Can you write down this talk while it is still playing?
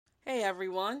Hey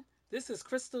everyone, this is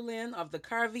Crystal Lynn of the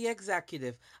Curvy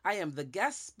Executive. I am the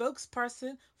guest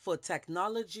spokesperson for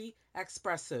Technology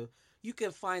Espresso. You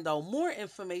can find out more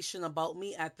information about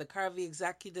me at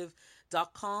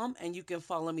thecurvyexecutive.com and you can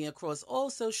follow me across all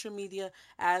social media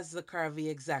as the Curvy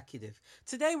Executive.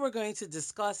 Today we're going to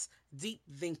discuss deep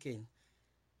thinking.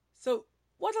 So,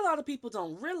 what a lot of people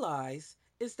don't realize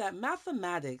is that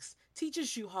mathematics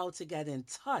teaches you how to get in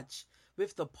touch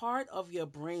with the part of your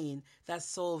brain that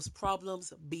solves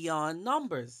problems beyond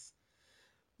numbers.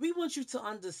 We want you to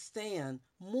understand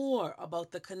more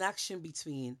about the connection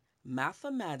between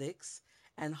mathematics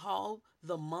and how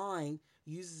the mind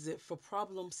uses it for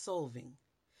problem solving.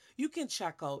 You can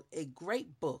check out a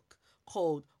great book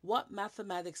called What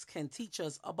Mathematics Can Teach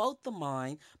Us About the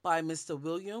Mind by Mr.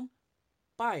 William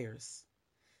Byers.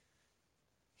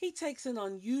 He takes an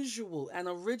unusual and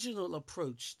original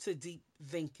approach to deep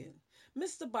thinking.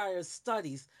 Mr. Byers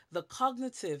studies the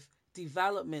cognitive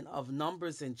development of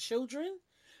numbers in children,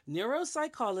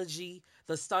 neuropsychology,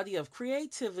 the study of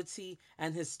creativity,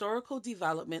 and historical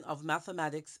development of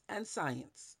mathematics and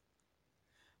science.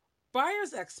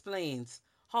 Byers explains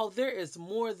how there is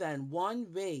more than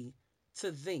one way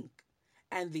to think,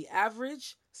 and the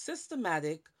average,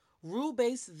 systematic, rule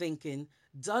based thinking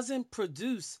doesn't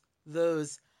produce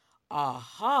those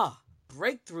aha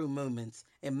breakthrough moments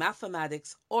in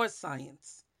mathematics or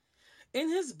science. In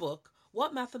his book,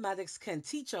 What Mathematics Can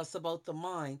Teach Us About the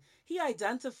Mind, he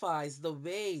identifies the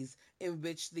ways in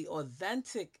which the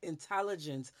authentic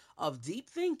intelligence of deep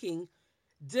thinking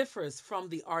differs from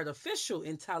the artificial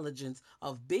intelligence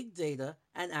of big data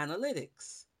and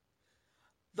analytics.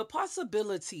 The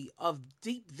possibility of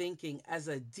deep thinking as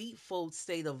a default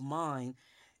state of mind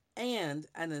and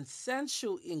an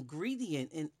essential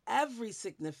ingredient in every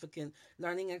significant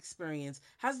learning experience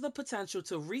has the potential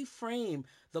to reframe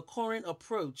the current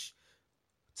approach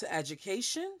to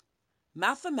education,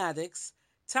 mathematics,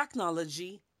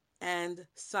 technology, and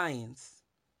science.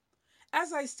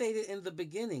 As I stated in the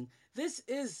beginning, this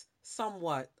is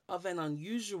somewhat of an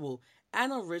unusual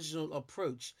and original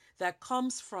approach that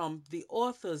comes from the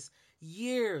author's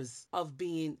years of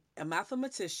being a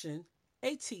mathematician,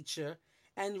 a teacher,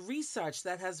 and research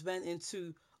that has went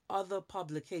into other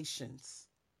publications.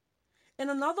 In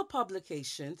another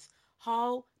publication,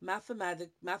 How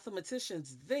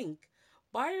Mathematicians Think,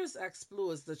 Byers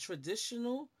explores the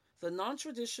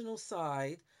non-traditional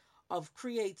side of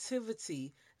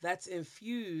creativity that's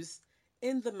infused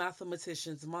in the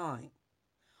mathematician's mind.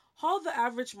 How the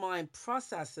average mind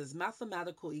processes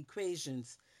mathematical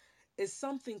equations is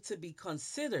something to be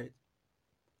considered.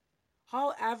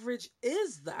 How average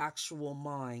is the actual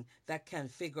mind that can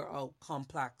figure out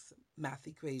complex math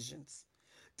equations?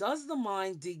 Does the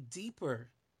mind dig deeper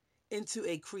into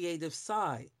a creative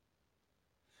side?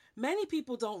 Many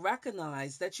people don't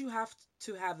recognize that you have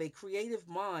to have a creative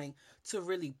mind to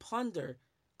really ponder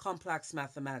complex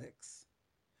mathematics.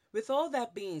 With all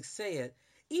that being said,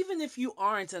 even if you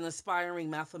aren't an aspiring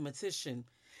mathematician,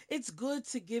 it's good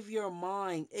to give your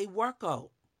mind a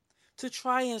workout to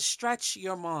try and stretch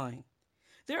your mind.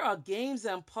 There are games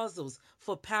and puzzles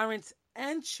for parents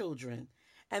and children,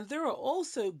 and there are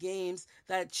also games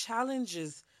that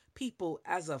challenges people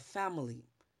as a family.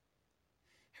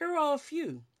 Here are a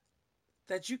few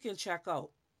that you can check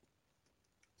out.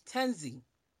 Tenzi.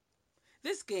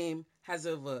 This game has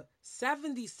over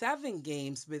 77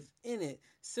 games within it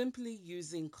simply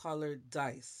using colored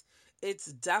dice.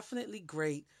 It's definitely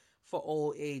great for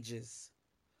all ages.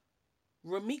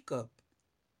 Rumika.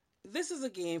 This is a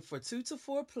game for 2 to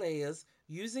 4 players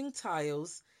using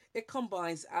tiles. It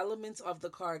combines elements of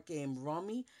the card game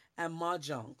Rummy and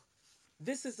Mahjong.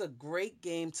 This is a great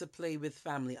game to play with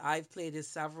family. I've played it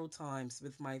several times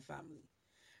with my family.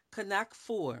 Connect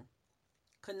 4.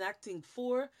 Connecting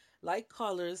 4 light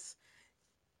colors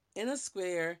in a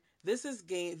square. This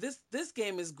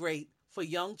game is great for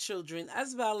young children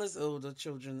as well as older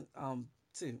children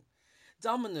too.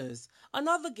 Dominoes,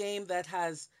 another game that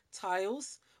has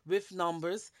tiles with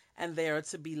numbers and they are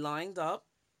to be lined up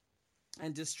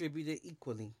and distributed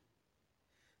equally.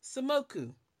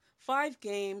 Sudoku, 5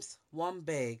 games, 1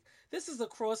 bag. This is a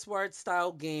crossword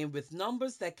style game with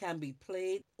numbers that can be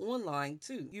played online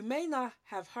too. You may not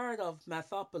have heard of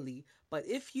Mathopoly, but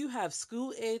if you have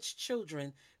school-aged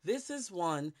children, this is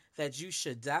one that you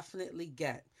should definitely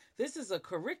get. This is a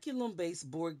curriculum-based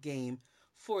board game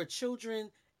for children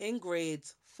in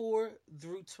grades 4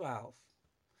 through 12.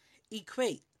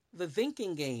 Equate, the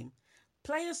thinking game.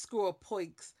 Players score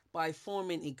points by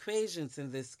forming equations in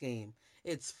this game.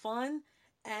 It's fun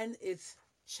and it's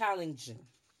challenging.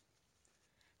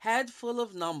 Head full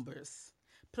of numbers.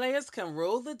 Players can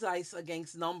roll the dice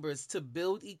against numbers to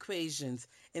build equations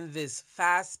in this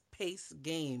fast-paced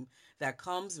game that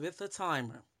comes with a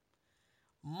timer.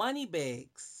 Money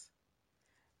bags.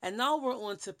 And now we're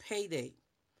on to Payday.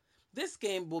 This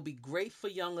game will be great for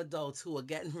young adults who are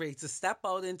getting ready to step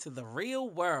out into the real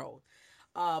world.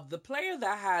 The player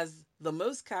that has the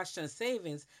most cash and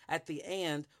savings at the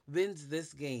end wins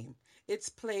this game. It's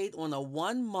played on a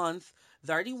 1-month,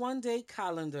 31-day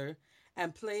calendar,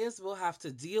 and players will have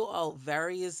to deal out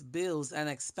various bills and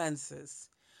expenses.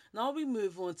 Now we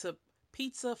move on to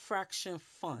Pizza Fraction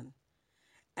Fun.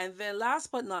 And then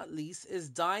last but not least is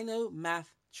Dino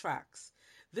Math Tracks.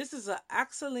 This is an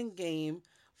excellent game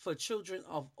for children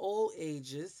of all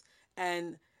ages,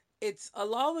 and it's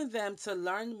allowing them to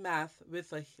learn math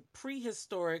with a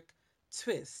prehistoric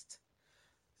twist.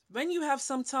 When you have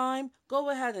some time, go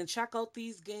ahead and check out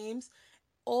these games.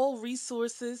 All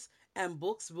resources and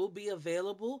books will be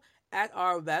available at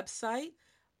our website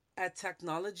at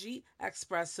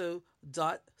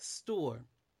technologyexpresso.store.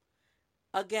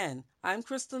 Again, I'm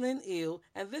Crystalline Eel,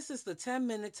 and this is the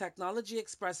 10-minute Technology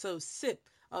Expresso sip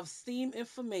of STEAM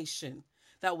information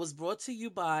that was brought to you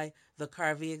by the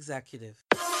Curvy Executive.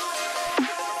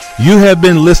 You have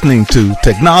been listening to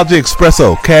Technology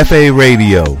Expresso Cafe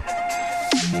Radio.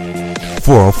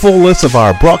 For a full list of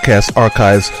our broadcast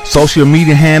archives, social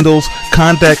media handles,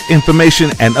 contact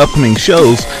information, and upcoming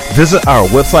shows, visit our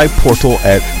website portal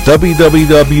at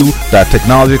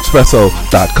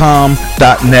www.technologyexpresso.com,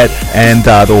 .net, and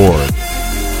 .org.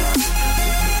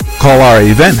 Call our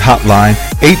event hotline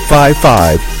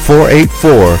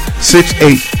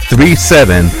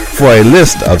 855-484-6837 for a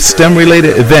list of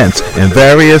STEM-related events in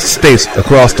various states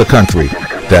across the country.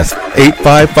 That's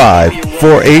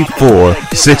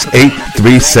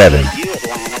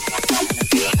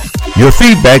 855-484-6837. Your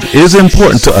feedback is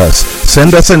important to us.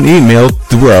 Send us an email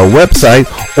through our website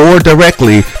or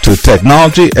directly to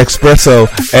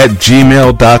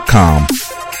technologyexpresso@gmail.com.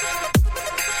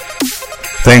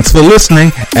 Thanks for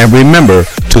listening, and remember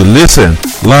to listen,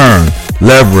 learn,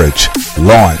 leverage,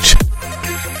 launch.